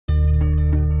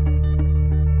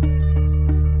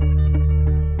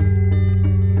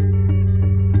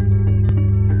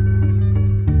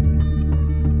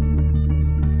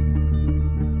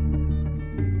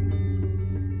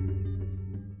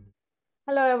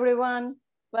Hello, everyone.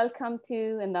 Welcome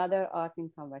to another Art in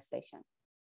Conversation.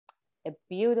 A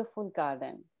beautiful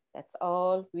garden. That's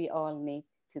all we all need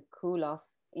to cool off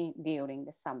during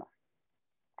the summer.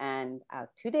 And our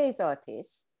today's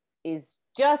artist is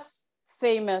just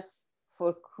famous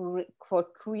for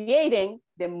creating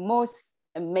the most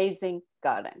amazing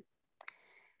garden.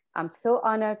 I'm so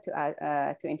honored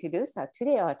to introduce our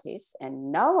today's artist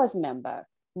and NAWA's member,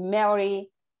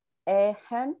 Mary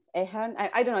Ahern.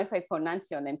 I don't know if I pronounce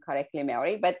your name correctly,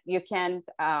 Mary, but you can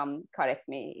correct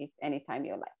me if anytime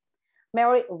you like.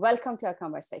 Mary, welcome to our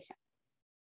conversation.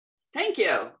 Thank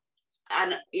you.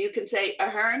 And you can say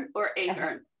Ahern or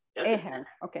Ahern. Ahern,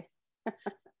 okay.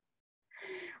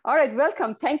 All right,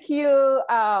 welcome. Thank you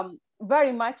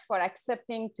very much for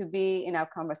accepting to be in our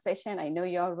conversation. I know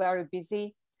you're very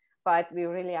busy, but we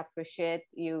really appreciate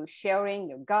you sharing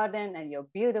your garden and your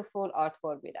beautiful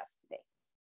artwork with us today.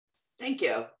 Thank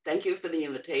you. Thank you for the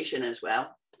invitation as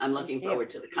well. I'm looking forward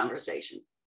to the conversation.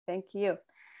 Thank you.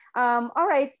 All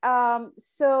right.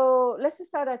 So let's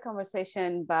start our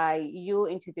conversation by you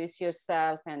introduce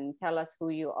yourself and tell us who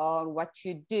you are, what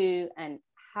you do, and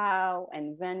how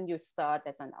and when you start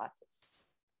as an artist.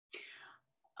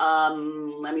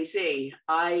 Let me see.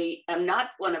 I am not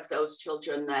one of those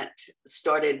children that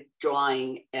started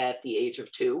drawing at the age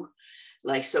of 2.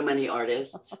 Like so many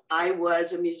artists. I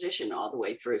was a musician all the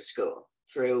way through school,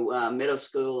 through middle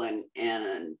school and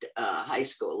high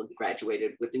school, and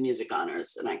graduated with the music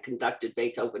honors. And I conducted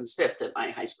Beethoven's Fifth at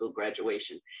my high school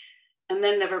graduation, and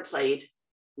then never played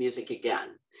music again.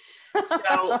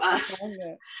 So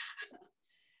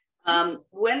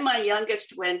when my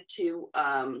youngest went to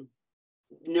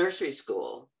nursery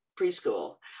school,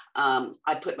 preschool,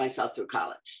 I put myself through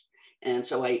college. And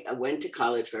so I went to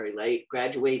college very late,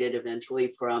 graduated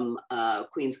eventually from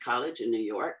Queens College in New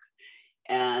York,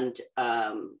 and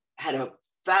had a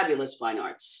fabulous fine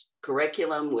arts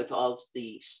curriculum with all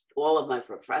of my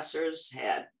professors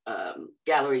had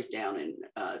galleries down in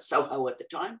Soho at the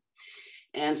time.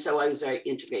 And so I was very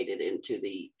integrated into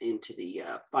the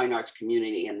fine arts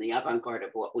community and the avant-garde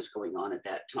of what was going on at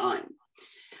that time.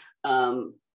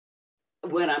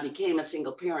 When I became a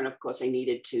single parent, of course, I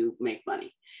needed to make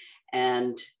money.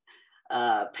 And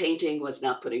painting was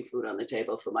not putting food on the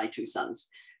table for my 2 sons.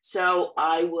 So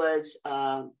I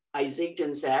zigged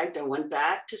and zagged. I went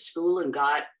back to school and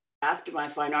after my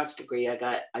fine arts degree,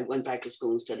 I went back to school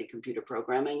and studied computer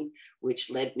programming,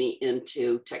 which led me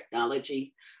into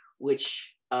technology,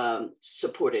 which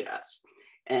supported us.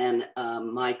 And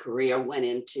my career went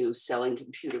into selling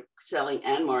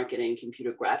and marketing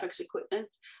computer graphics equipment,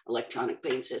 electronic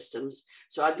paint systems.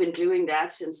 So I've been doing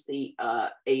that since the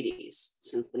 80s,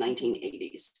 since the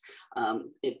 1980s,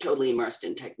 totally immersed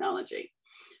in technology.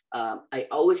 I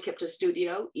always kept a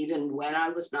studio. Even when I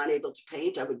was not able to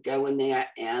paint, I would go in there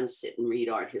and sit and read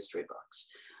art history books,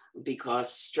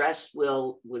 because stress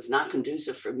was not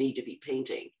conducive for me to be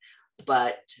painting.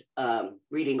 But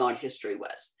reading art history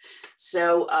was.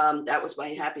 So that was my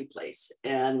happy place.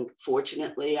 And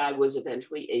fortunately, I was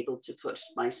eventually able to put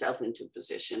myself into a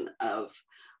position of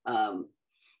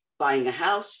buying a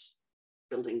house,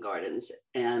 building gardens,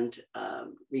 and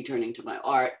returning to my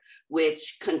art,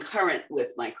 which concurrent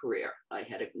with my career. I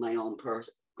had my own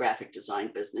graphic design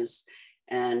business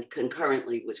and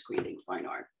concurrently was creating fine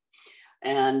art.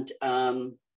 And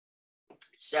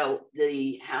so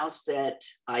the house that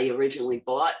I originally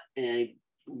bought, and I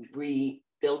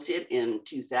rebuilt it in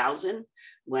 2000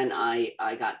 when I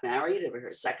got married. It was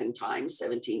her second time,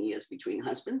 17 years between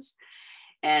husbands.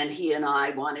 And he and I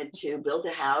wanted to build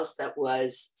a house that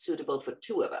was suitable for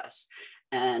 2 of us.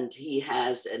 And he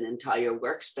has an entire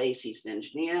workspace. He's an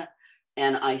engineer.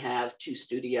 And I have 2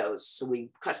 studios. So we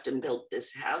custom built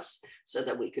this house so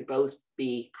that we could both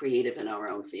be creative in our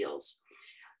own fields.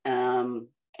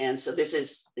 And so this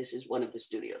is one of the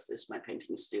studios. This is my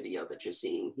painting studio that you're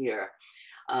seeing here.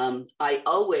 I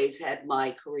always had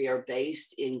my career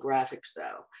based in graphics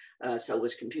though. So it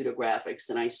was computer graphics,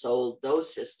 and I sold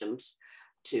those systems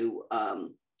to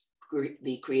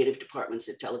the creative departments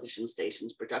at television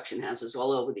stations, production houses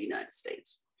all over the United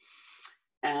States.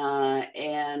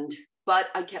 But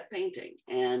I kept painting,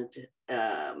 and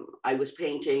I was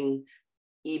painting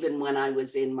even when I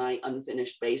was in my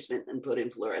unfinished basement and put in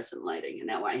fluorescent lighting. And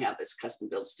now I have this custom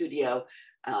built studio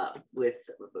with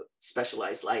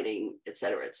specialized lighting, et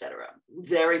cetera, et cetera.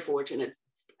 Very fortunate,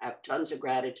 have tons of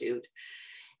gratitude.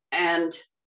 And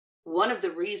one of the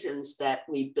reasons that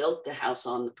we built the house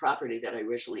on the property that I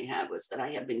originally had was that I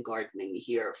had been gardening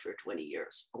here for 20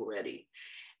 years already.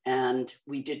 And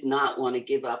we did not want to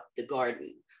give up the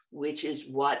garden, which is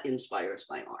what inspires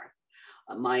my art.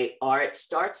 My art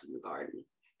starts in the garden.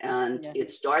 And Yeah.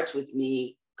 it starts with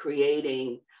me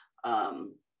creating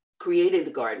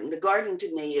the garden. The garden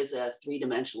to me is a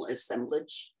three-dimensional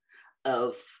assemblage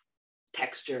of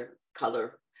texture,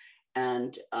 color,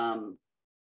 and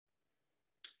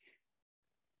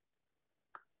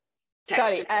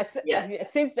texture. Sorry,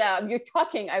 since you're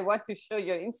talking, I want to show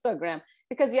your Instagram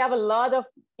because you have a lot of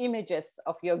images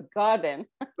of your garden.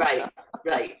 Right,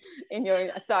 right. In your,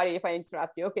 sorry if I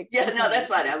interrupt you. Okay. Yeah, no, that's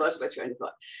fine. I lost my train of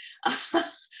thought.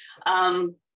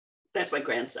 That's my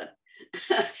grandson.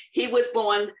 He was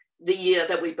born the year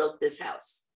that we built this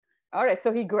house. All right,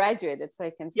 so he graduated, so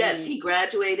I can see. Yes, he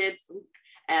graduated,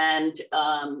 and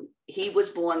he was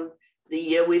born the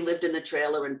year we lived in the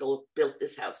trailer and built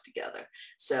this house together.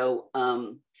 So,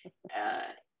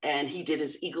 and he did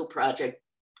his Eagle project,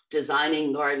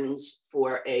 designing gardens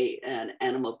for an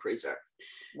animal preserve.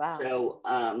 Wow. So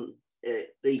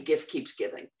the gift keeps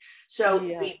giving. So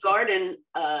yes.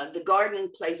 The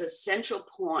garden plays a central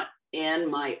point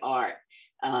in my art.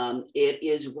 It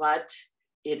is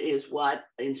what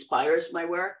inspires my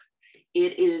work.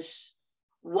 It is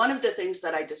one of the things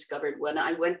that I discovered when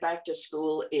I went back to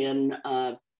school and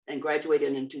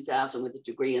graduated in 2000 with a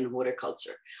degree in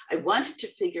horticulture. I wanted to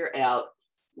figure out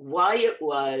why it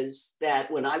was that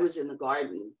when I was in the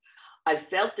garden, I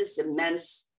felt this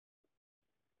immense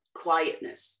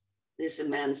quietness, this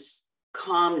immense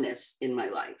calmness in my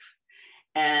life.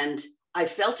 And I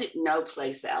felt it no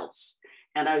place else.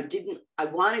 And I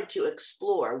wanted to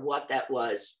explore what that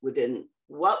was within,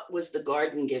 what was the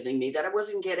garden giving me that I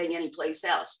wasn't getting anyplace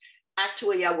else.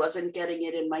 Actually, I wasn't getting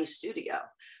it in my studio,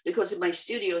 because in my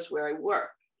studio is where I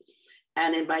work.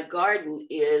 And in my garden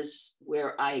is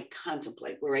where I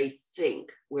contemplate, where I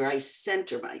think, where I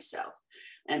center myself.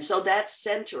 And so that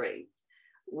centering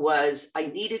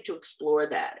I needed to explore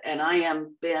that. And I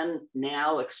am been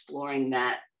now exploring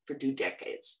that for 2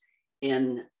 decades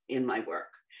in my work.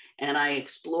 And I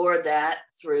explore that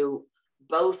through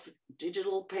both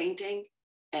digital painting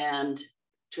and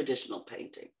traditional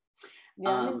painting.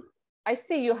 Yeah, I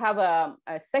see you have a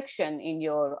section in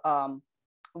your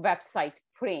website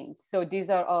print. So these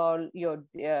are all your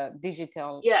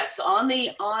digital. Yes, on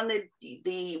the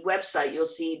website you'll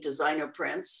see designer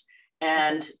prints,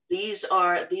 and these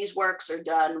works are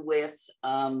done with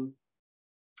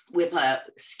a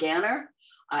scanner.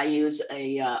 I use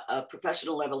a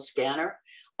professional level scanner,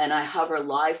 and I hover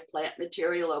live plant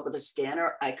material over the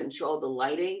scanner. I control the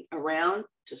lighting around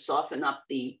to soften up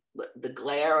the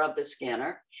glare of the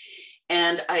scanner.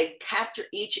 And I capture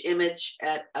each image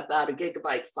at about a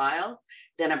gigabyte file.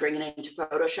 Then I bring it into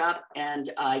Photoshop and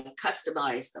I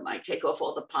customize them. I take off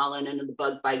all the pollen and the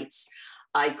bug bites.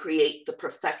 I create the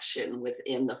perfection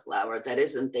within the flower that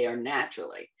isn't there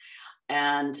naturally.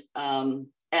 And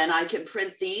I can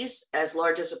print these as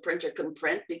large as a printer can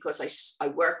print, because I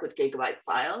work with gigabyte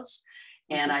files,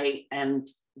 and they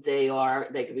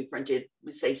can be printed,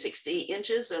 say 60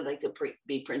 inches, or they could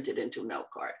be printed into a note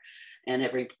card. And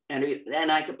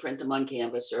I can print them on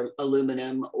canvas or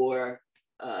aluminum or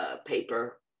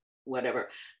paper, whatever.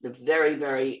 The very,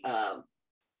 very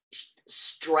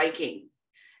striking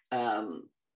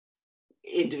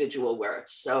individual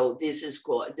works. So this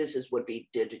would be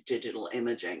digital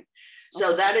imaging.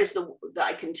 So that is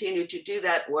I continue to do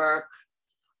that work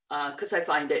because I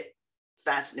find it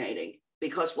fascinating,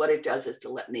 because what it does is to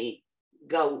let me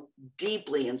go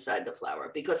deeply inside the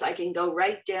flower, because I can go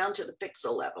right down to the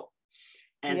pixel level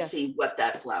and see what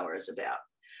that flower is about.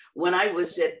 When I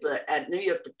was at New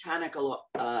York Botanical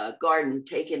Garden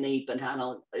taking the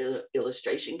botanical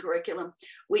illustration curriculum,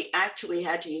 we actually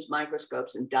had to use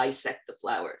microscopes and dissect the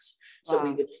flowers. So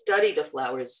we would study the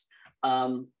flowers,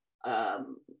 under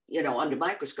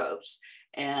microscopes.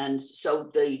 And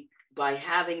so by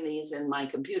having these in my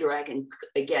computer, I can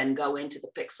again go into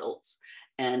the pixels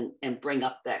and bring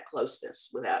up that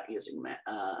closeness without using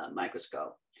a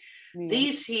microscope.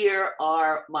 These here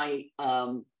are my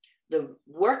the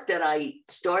work that I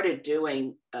started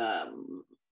doing. I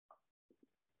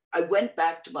went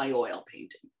back to my oil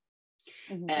painting,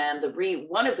 and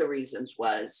one of the reasons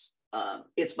was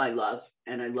it's my love,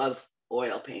 and I love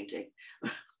oil painting.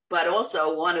 But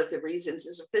also one of the reasons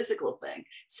is a physical thing.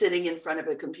 Sitting in front of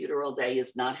a computer all day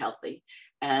is not healthy,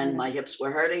 and my hips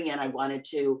were hurting, and I wanted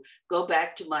to go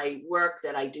back to my work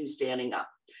that I do standing up.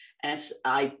 As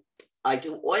I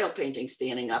do oil painting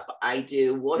standing up. I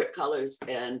do watercolors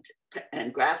and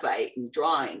graphite and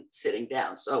drawing sitting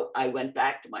down. So I went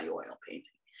back to my oil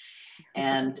painting,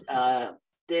 and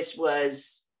this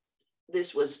was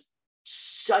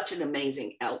such an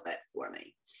amazing outlet for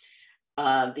me.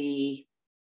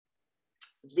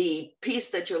 The piece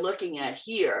that you're looking at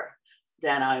here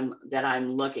that I'm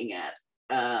looking at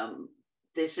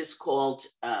this is called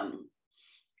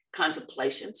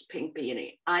Contemplations, Pink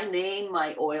Peony. I name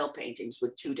my oil paintings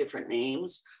with two different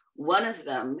names. One of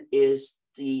them is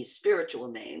the spiritual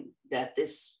name that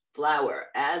this flower,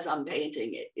 as I'm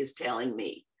painting it, is telling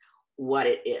me what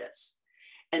it is.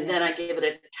 And then I give it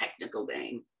a technical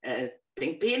name,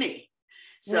 Pink Peony,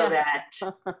 so that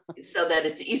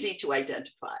it's easy to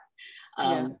identify.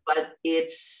 But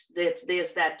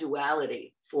there's that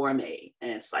duality for me.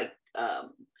 And it's like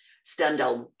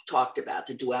Stendhal talked about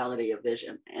the duality of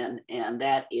vision. And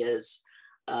that is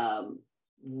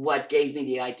what gave me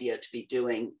the idea to be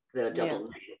doing the double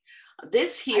name.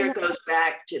 This here goes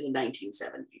back to the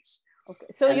 1970s. Okay,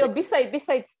 so you're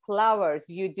beside flowers,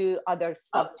 you do other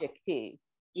subject too.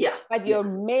 Yeah. But your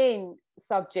main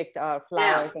subject are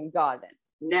flowers and garden.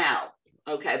 Now,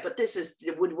 okay, but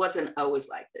it wasn't always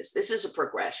like this. This is a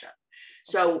progression.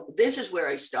 So this is where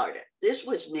I started. This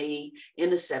was me in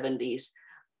the 70s,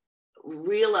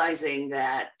 realizing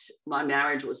that my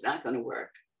marriage was not going to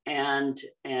work. And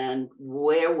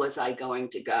where was I going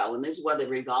to go? And this is one of the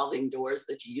revolving doors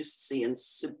that you used to see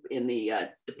in the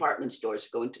department stores,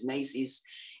 going to Macy's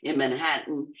in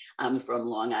Manhattan. I'm from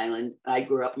Long Island. I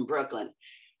grew up in Brooklyn.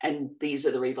 And these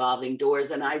are the revolving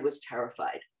doors. And I was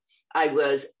terrified. I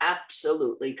was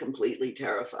absolutely, completely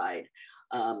terrified.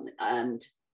 And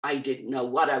I didn't know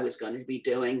what I was going to be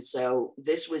doing. So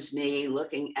this was me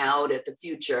looking out at the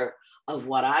future of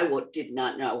what I did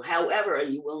not know. However,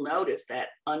 you will notice that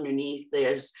underneath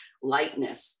there's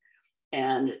lightness.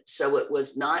 And so it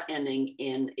was not ending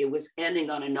it was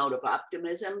ending on a note of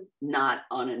optimism, not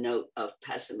on a note of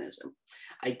pessimism.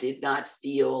 I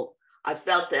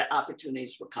felt that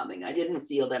opportunities were coming. I didn't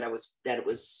feel that I was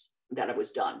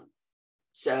done.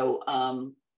 So,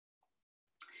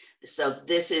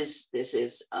 this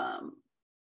is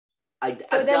I've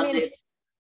done this.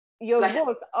 Your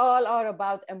work all are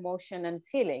about emotion and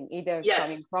feeling, either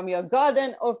coming from your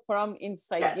garden or from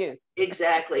inside you.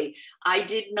 Exactly. I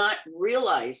did not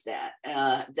realize that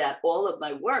all of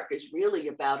my work is really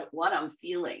about what I'm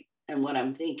feeling and what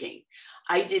I'm thinking.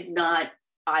 I didn't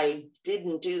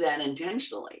do that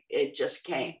intentionally. It just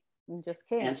came.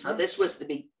 And so this was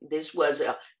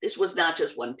not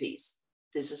just one piece.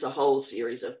 This is a whole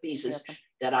series of pieces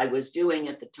that I was doing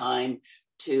at the time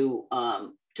to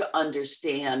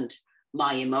understand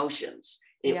my emotions.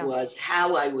 It was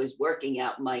how I was working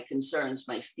out my concerns,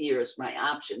 my fears, my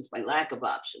options, my lack of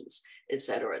options, et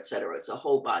cetera, et cetera. It's a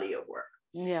whole body of work.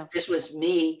 Yeah. This was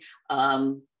me.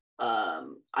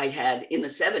 I had in the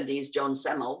 70s, Joan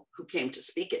Semmel, who came to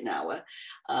speak at NAWA,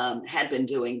 had been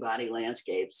doing body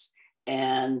landscapes.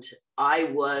 And I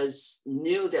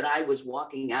knew that I was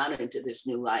walking out into this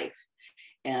new life.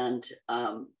 And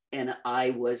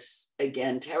I was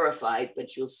again terrified, but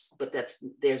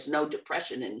there's no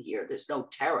depression in here. There's no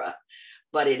terror,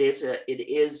 but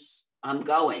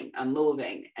I'm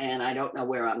moving, and I don't know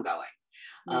where I'm going.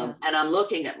 And I'm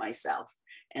looking at myself,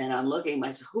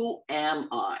 who am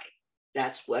I?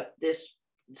 That's what this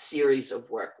series of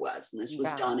work was. And this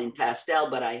was done in pastel,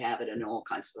 but I have it in all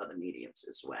kinds of other mediums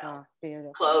as well.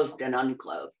 Clothed and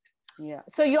unclothed. Yeah.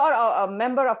 So you are a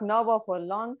member of NAWA for a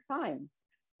long time.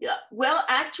 Yeah, well,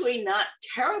 actually not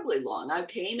terribly long. I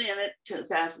came in at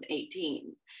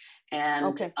 2018,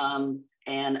 and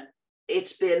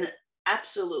it's been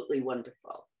absolutely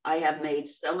wonderful. I have made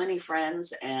so many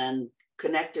friends and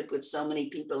connected with so many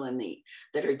people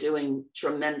that are doing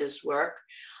tremendous work.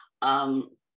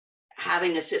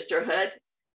 Having a sisterhood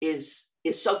is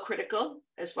so critical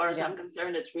as far as I'm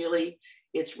concerned. It's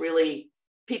really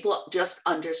people just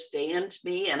understand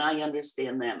me and I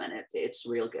understand them, and it's a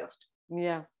real gift.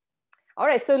 Yeah. All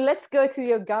right. So let's go to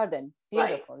your garden.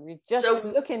 Beautiful. We just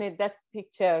looking at that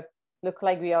picture, look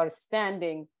like we are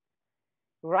standing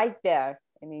right there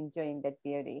and enjoying that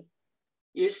beauty.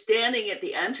 You're standing at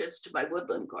the entrance to my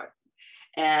woodland garden.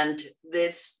 And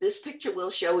this picture will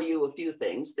show you a few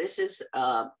things. This is,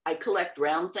 I collect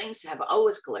round things, have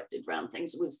always collected round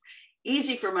things. It was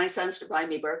easy for my sons to buy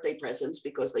me birthday presents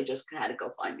because they just had to go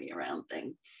find me a round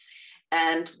thing.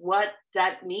 And what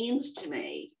that means to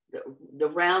me, the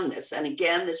roundness, and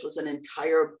again, this was an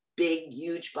entire big,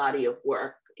 huge body of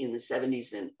work in the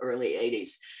 70s and early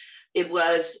 80s. It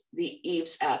was the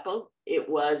Eve's apple. It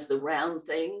was the round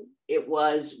thing. It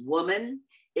was woman.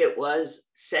 It was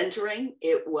centering.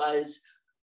 It was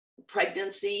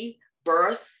pregnancy,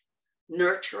 birth,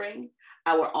 nurturing,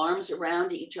 our arms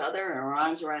around each other, and our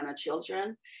arms around our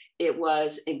children. It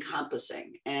was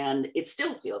encompassing, and it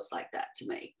still feels like that to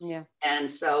me. Yeah.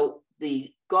 And so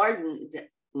the garden,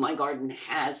 my garden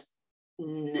has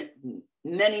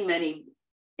many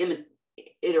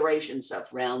iterations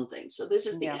of round things. So this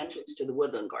is the Yeah. entrance to the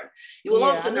woodland garden. You will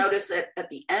also notice that at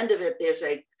the end of it, there's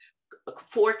a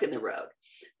fork in the road.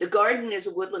 The garden is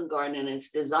a woodland garden, and it's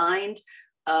designed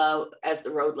as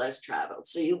the road less traveled.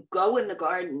 So you go in the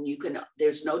garden,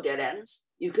 there's no dead ends.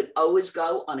 You can always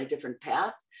go on a different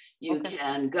path. You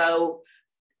can go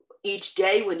each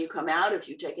day when you come out. If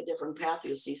you take a different path,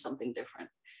 you'll see something different.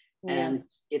 And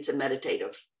it's a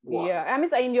meditative walk. Yeah, I mean,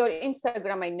 in your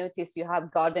Instagram, I noticed you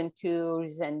have garden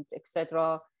tours and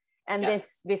etc. And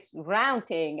this round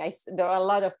thing, there are a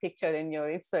lot of pictures in your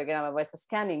Instagram. I was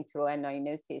scanning through and I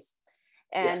noticed.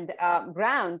 And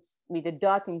round with the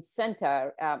dot in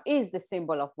center is the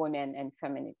symbol of women and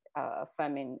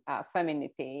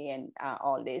femininity and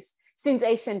all this. Since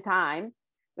ancient time,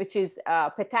 which is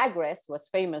Pythagoras was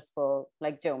famous for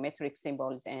like geometric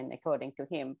symbols, and according to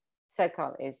him,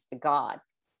 circle is the god,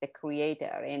 the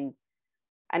creator. And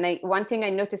one thing I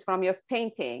noticed from your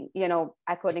painting, you know,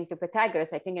 according to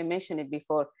Pythagoras, I think I mentioned it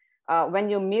before, when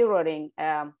you're mirroring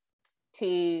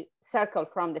to circle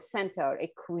from the center,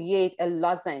 it create a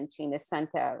lozenge in the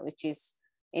center, which is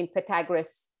in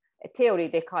Pythagoras theory,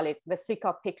 they call it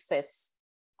vesicopixis,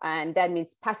 and that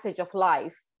means passage of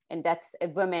life. And that's a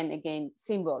woman, again,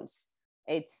 symbols.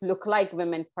 It's look like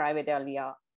women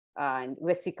privalia and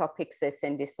vesicopixis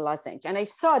and this lozenge. And I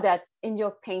saw that in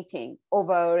your painting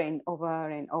over and over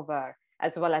and over,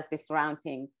 as well as this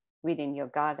rounding within your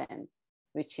garden,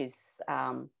 which is,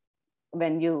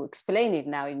 when you explain it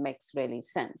now, it makes really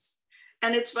sense.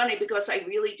 And it's funny because I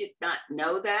really did not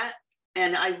know that.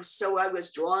 And so I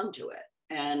was drawn to it.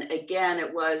 And again,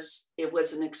 it was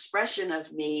an expression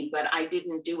of me, but I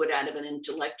didn't do it out of an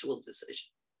intellectual decision.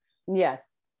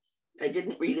 Yes. I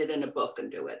didn't read it in a book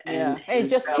and do it. It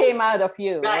just came out of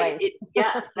you, right?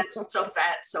 That's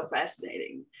so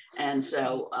fascinating. And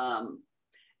so, I'm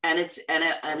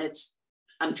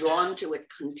drawn to it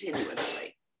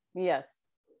continuously. Yes.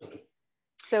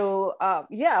 So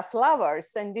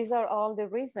flowers, and these are all the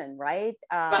reason, right?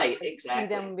 Right, I exactly. see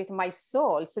them with my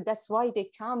soul. So that's why they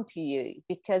come to you,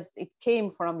 because it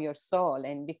came from your soul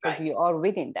and because you are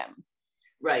within them.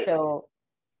 Right. So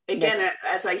again,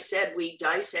 as I said, we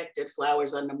dissected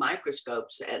flowers under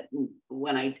microscopes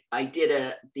when I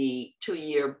did the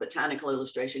 2-year botanical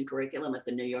illustration curriculum at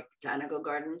the New York Botanical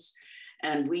Gardens.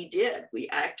 And we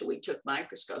actually took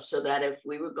microscopes so that if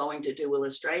we were going to do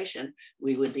illustration,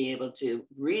 we would be able to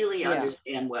really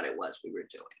understand what it was we were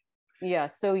doing. Yeah,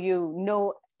 so you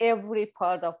know every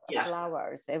part of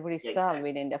flowers, every cell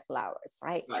within the flowers,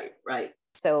 right? Right.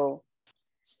 So,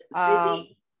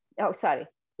 sorry.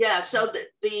 Yeah, so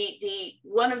the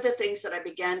one of the things that I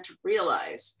began to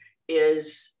realize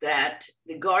is that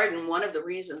the garden, one of the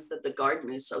reasons that the garden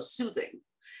is so soothing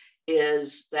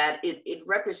is that it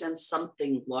represents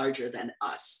something larger than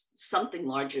us, something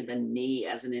larger than me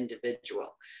as an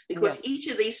individual. Because each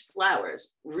of these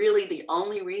flowers, really the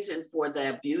only reason for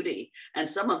their beauty, and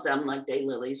some of them like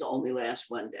daylilies only last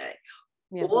one day,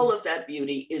 all of that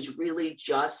beauty is really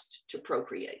just to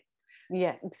procreate.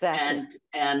 Yeah, exactly.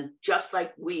 And just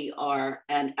like we are,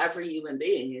 and every human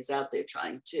being is out there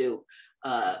trying to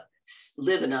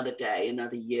live another day,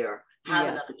 another year, have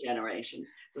another generation.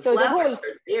 The flowers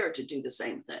are there to do the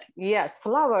same thing. Yes,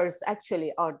 flowers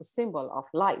actually are the symbol of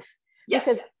life. Yes.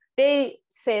 Because they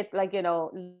said, like, you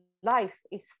know, life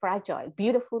is fragile,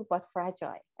 beautiful, but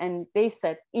fragile. And they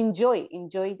said, enjoy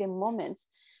the moment,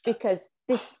 because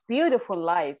this beautiful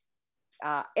life,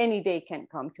 any day can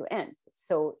come to end.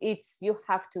 So you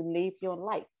have to live your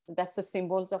life. So that's the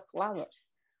symbols of flowers,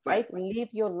 right? Live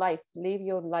your life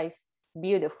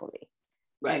beautifully,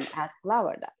 and as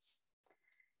flower does.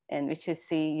 And which you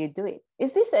see you do it.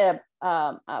 Is this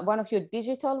one of your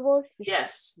digital work?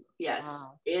 Yes.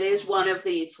 Wow. It is one of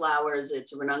the flowers.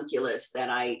 It's a ranunculus that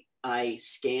I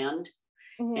scanned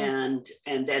and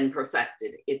then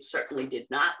perfected. It certainly did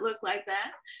not look like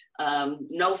that.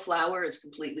 No flower is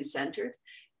completely centered.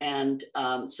 And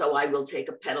so I will take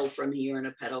a petal from here and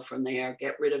a petal from there,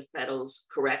 get rid of petals,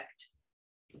 correct,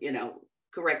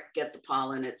 get the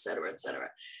pollen, et cetera, et cetera.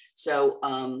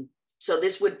 So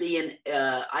this would be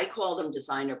I call them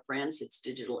designer prints. It's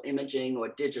digital imaging or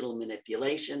digital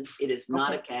manipulation. It is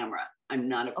not a camera. I'm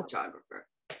not a photographer.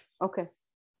 Okay.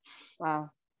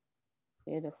 Wow.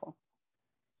 Beautiful.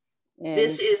 And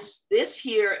this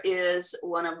here is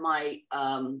one of my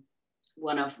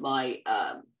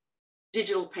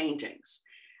digital paintings.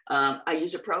 I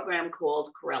use a program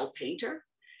called Corel Painter,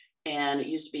 and it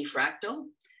used to be Fractal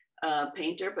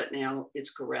Painter, but now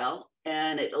it's Corel.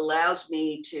 And it allows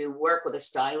me to work with a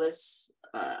stylus.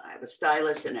 I have a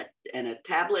stylus and a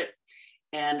tablet,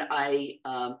 and I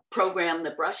program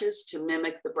the brushes to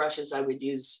mimic the brushes I would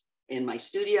use in my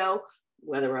studio,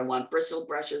 whether I want bristle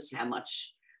brushes, how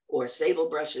much, or sable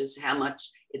brushes, how much.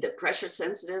 They're pressure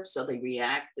sensitive, so they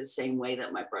react the same way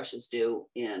that my brushes do.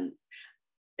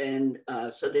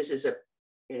 So this is a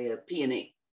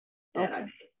peony that I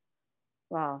made.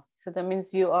 Wow. So that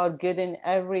means you are good in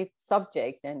every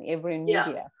subject and every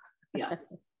media. Yeah.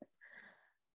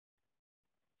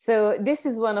 So this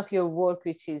is one of your work,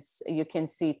 which is, you can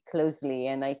see it closely.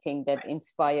 And I think that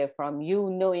inspire from you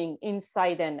knowing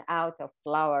inside and out of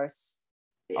flowers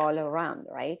all around,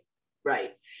 right?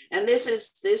 Right. And this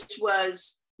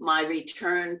was my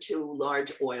return to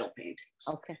large oil paintings.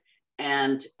 Okay.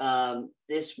 And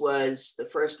this was the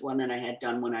first one that I had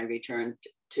done when I returned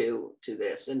to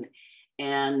this.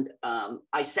 And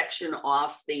I section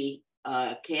off the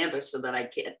canvas so that I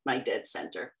get my dead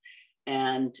center,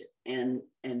 and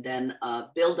then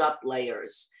build up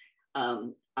layers.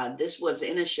 This was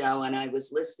in a show, and I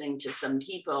was listening to some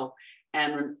people,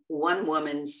 and one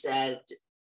woman said,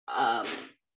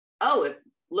 oh, it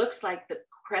looks like the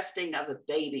cresting of a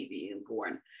baby being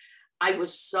born. I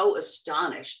was so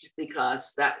astonished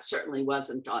because that certainly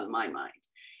wasn't on my mind.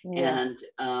 Yeah. And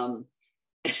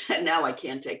now I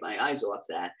can't take my eyes off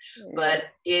that. Yeah. But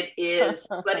it is,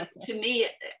 but to me,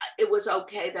 it was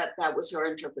okay that that was her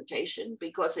interpretation,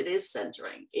 because it is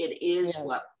centering. It is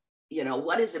what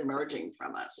is emerging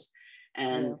from us.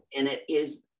 And it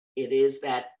is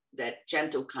that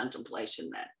gentle contemplation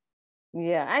that.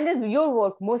 Yeah, and your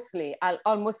work mostly,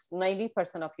 almost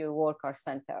 90% of your work are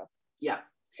centered. Yeah.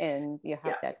 And you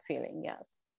have that feeling,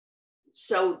 yes.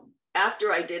 So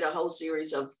after I did a whole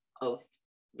series of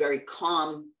very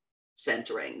calm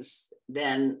centerings,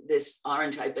 then this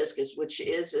orange hibiscus, which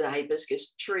is a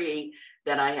hibiscus tree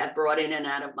that I had brought in and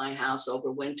out of my house,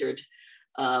 overwintered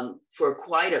for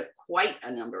quite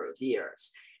a number of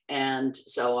years. And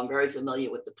so I'm very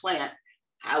familiar with the plant.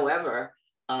 However,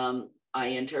 I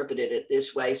interpreted it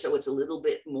this way. So it's a little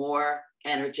bit more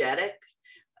energetic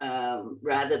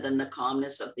rather than the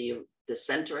calmness of the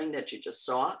centering that you just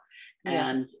saw. Yeah.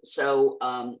 And so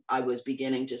I was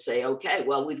beginning to say, okay,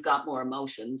 well, we've got more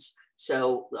emotions.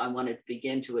 So I wanted to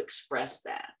begin to express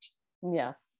that.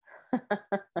 Yes.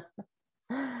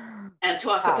 And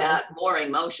talk about more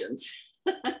emotions.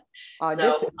 So,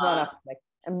 this is one of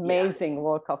amazing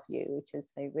work of you, which is,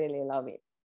 I really love it.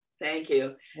 Thank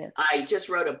you. Yeah. I just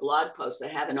wrote a blog post. I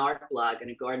have an art blog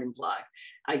and a garden blog.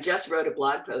 I just wrote a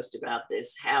blog post about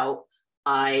this, how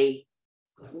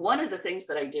one of the things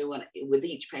that I do with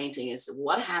each painting is,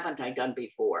 what haven't I done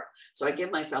before? So I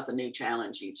give myself a new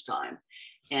challenge each time.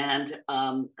 And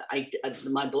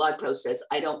my blog post says,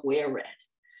 I don't wear red.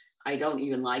 I don't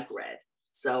even like red.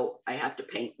 So I have to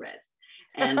paint red.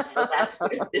 And so that's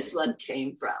where this one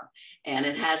came from. And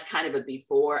it has kind of a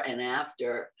before and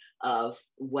after of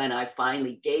when I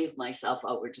finally gave myself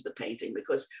over to the painting,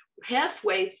 because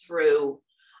halfway through,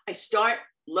 I start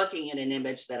looking at an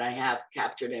image that I have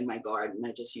captured in my garden.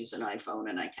 I just use an iPhone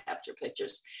and I capture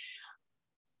pictures.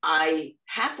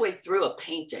 Halfway through a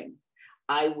painting,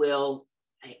 I will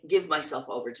give myself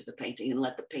over to the painting and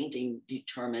let the painting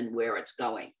determine where it's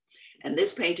going. And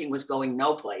this painting was going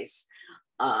no place.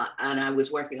 And I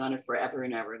was working on it forever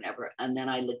and ever and ever. And then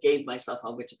I gave myself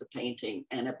over to the painting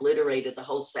and obliterated the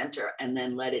whole center, and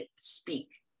then let it speak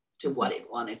to what it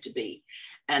wanted to be.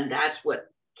 And that's what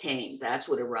came, that's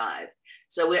what arrived.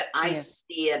 So I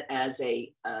see it as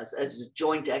a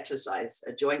joint exercise,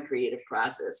 a joint creative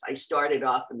process. I started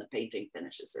off and the painting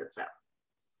finishes itself.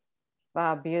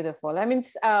 Wow, beautiful. I mean,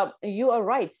 you are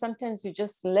right. Sometimes you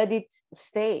just let it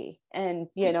stay, and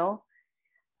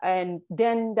and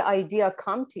then the idea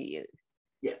come to you.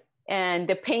 Yeah. And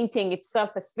the painting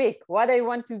itself speak what I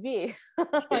want to be.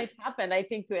 It happened, I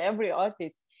think, to every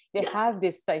artist. They have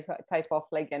this type of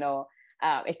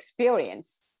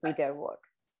experience with their work.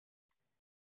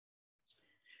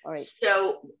 All right.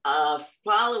 So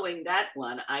following that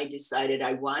one, I decided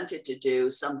I wanted to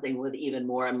do something with even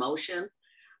more emotion,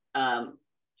 and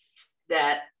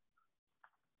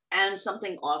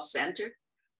something off-center,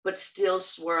 but still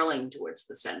swirling towards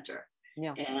the center.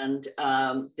 Yeah. And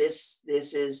this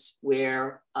is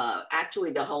where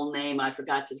actually the whole name, I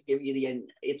forgot to give you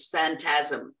it's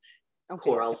Phantasm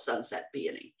Coral Sunset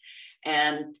Peony.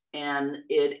 And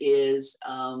it is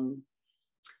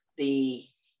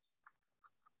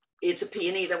it's a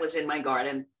peony that was in my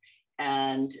garden.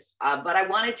 And but I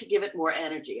wanted to give it more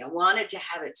energy. I wanted to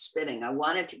have it spinning. I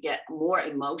wanted to get more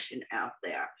emotion out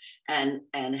there and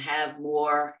have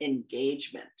more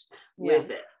engagement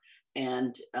with it.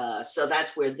 And so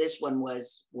that's where this one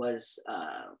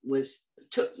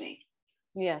took me.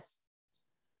 Yes.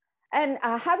 And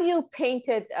have you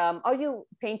painted, are you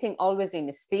painting always in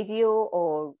a studio,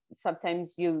 or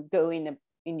sometimes you go in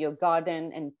your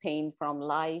garden and paint from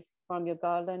life from your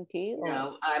garden too?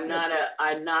 No, I'm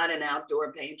not an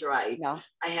outdoor painter. I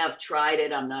have tried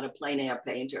it. I'm not a plein air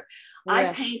painter. Yeah.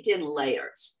 I paint in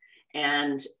layers.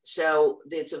 And so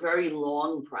it's a very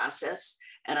long process,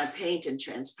 and I paint in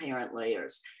transparent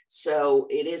layers. So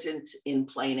it isn't in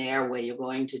plein air where you're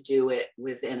going to do it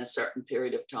within a certain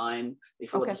period of time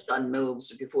before the sun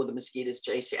moves, before the mosquitoes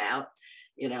chase you out,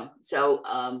 you know. So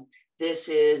this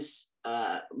is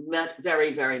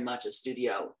very, very much a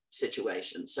studio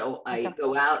situation. So I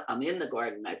go out, I'm in the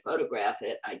garden, I photograph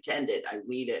it, I tend it, I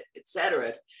weed it,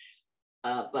 etc.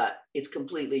 But it's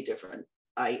completely different.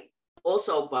 I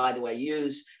also, by the way,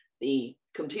 use the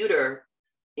computer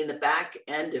in the back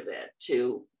end of it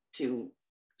to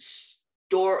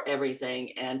store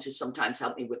everything and to sometimes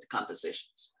help me with the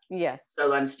compositions. Yes.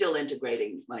 So I'm still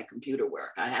integrating my computer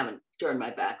work. I haven't turned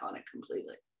my back on it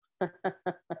completely.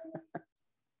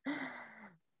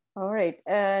 All right.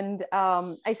 And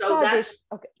I saw this.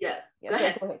 Okay. Yeah. Go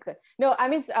ahead. Go ahead. No, I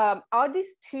mean, are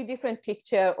these two different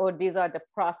pictures, or these are the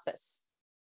process?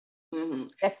 Mm-hmm.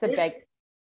 That's the big.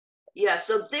 Yeah,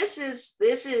 so this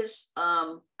is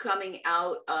coming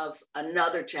out of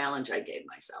another challenge I gave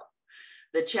myself.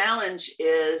 The challenge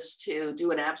is to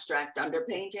do an abstract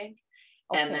underpainting,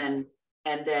 and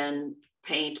then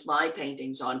paint my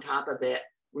paintings on top of it,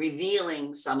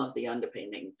 revealing some of the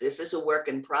underpainting. This is a work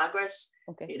in progress.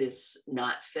 It is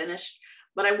not finished,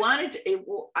 but I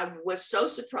was so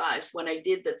surprised when I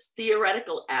did the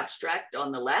theoretical abstract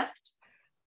on the left.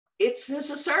 It's a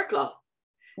circle.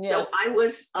 Yes. So I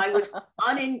was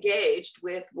unengaged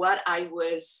with what I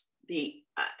was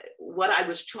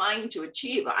trying to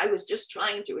achieve. I was just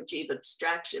trying to achieve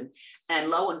abstraction, and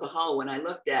lo and behold, when I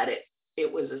looked at it,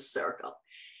 it was a circle.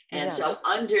 And so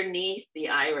underneath the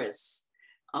iris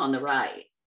on the right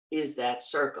is that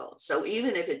circle. So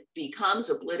even if it becomes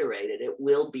obliterated, it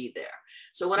will be there.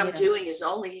 So what I'm doing is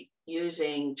only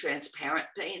using transparent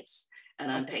paints, and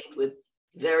I paint with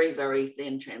very, very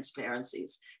thin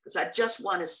transparencies, because I just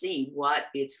want to see what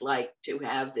it's like to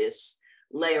have this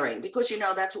layering, because, you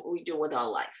know, that's what we do with our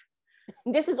life.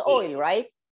 This is oil, right?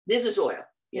 This is oil.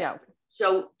 Yeah.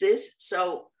 So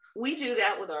we do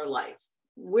that with our life.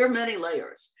 We're many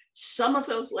layers. Some of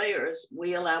those layers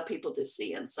we allow people to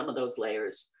see, and some of those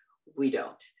layers we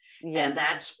don't. Yeah. And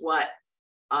that's what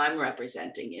I'm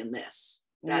representing in this.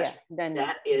 That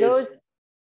is.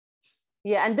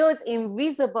 And those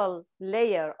invisible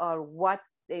layer are what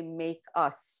they make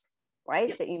us, right?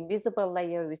 Yeah. The invisible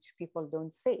layer which people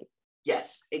don't see.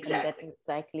 Yes, exactly. And that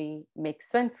exactly makes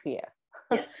sense here.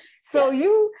 Yes. So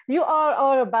you are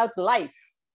all about life.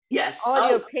 Yes. All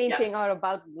your painting are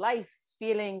about life,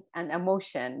 feeling, and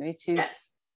emotion, which is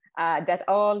that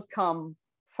all come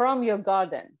from your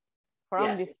garden,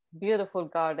 from this beautiful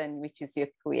garden which is you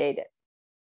created.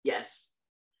 Yes.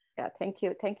 Yeah, thank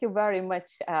you. Thank you very much.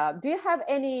 Do you have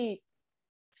any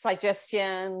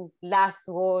suggestion, last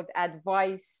word,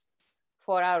 advice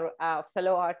for our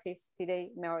fellow artists today,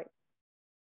 Mary?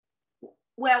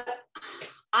 Well,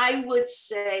 I would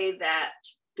say that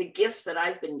the gift that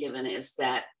I've been given is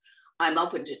that I'm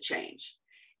open to change.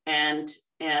 And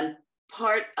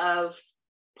part of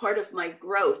my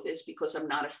growth is because I'm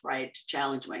not afraid to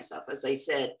challenge myself. As I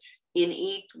said,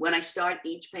 when I start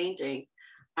each painting,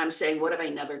 I'm saying, what have I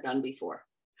never done before?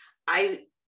 I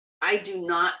do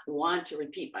not want to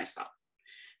repeat myself.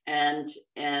 And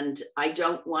I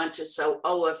don't want to,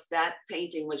 if that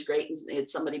painting was great and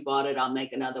if somebody bought it, I'll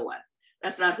make another one.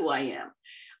 That's not who I am.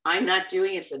 I'm not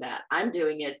doing it for that. I'm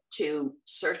doing it to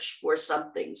search for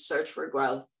something, search for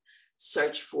growth,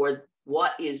 search for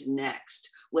what is next,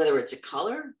 whether it's a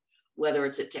color, whether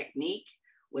it's a technique,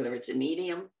 whether it's a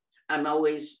medium. I'm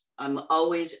always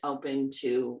open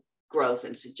to growth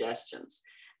and suggestions.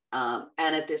 And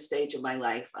at this stage of my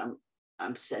life,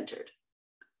 I'm centered.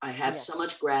 I have so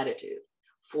much gratitude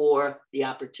for the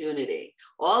opportunity.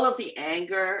 All of the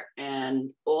anger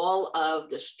and all of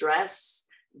the stress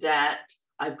that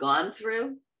I've gone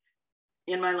through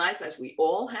in my life, as we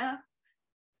all have,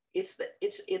 it's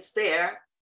there.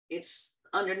 It's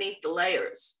underneath the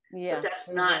layers. Yeah, but that's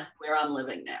not where I'm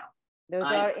living now. Those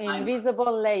are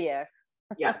invisible layers.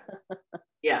 Yeah.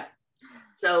 Yeah.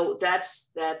 So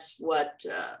that's what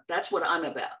I'm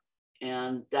about,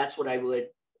 and that's what I would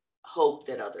hope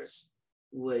that others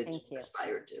would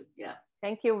aspire to. Yeah.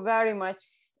 Thank you very much.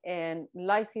 And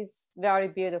life is very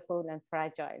beautiful and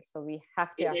fragile, so we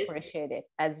have to appreciate it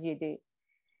as you do.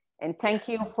 And thank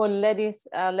you for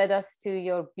let us to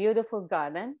your beautiful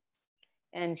garden.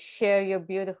 and share your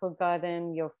beautiful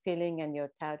garden, your feeling and your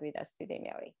thought with us today,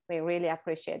 Mary. We really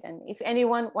appreciate it. And if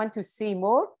anyone want to see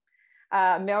more,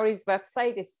 Mary's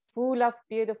website is full of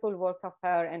beautiful work of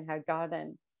her and her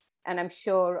garden. And I'm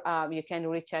sure you can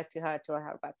reach out to her through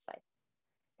her website.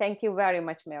 Thank you very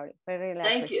much, Mary. We really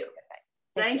Thank you. appreciate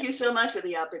it. Thank you so much for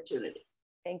the opportunity.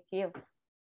 Thank you.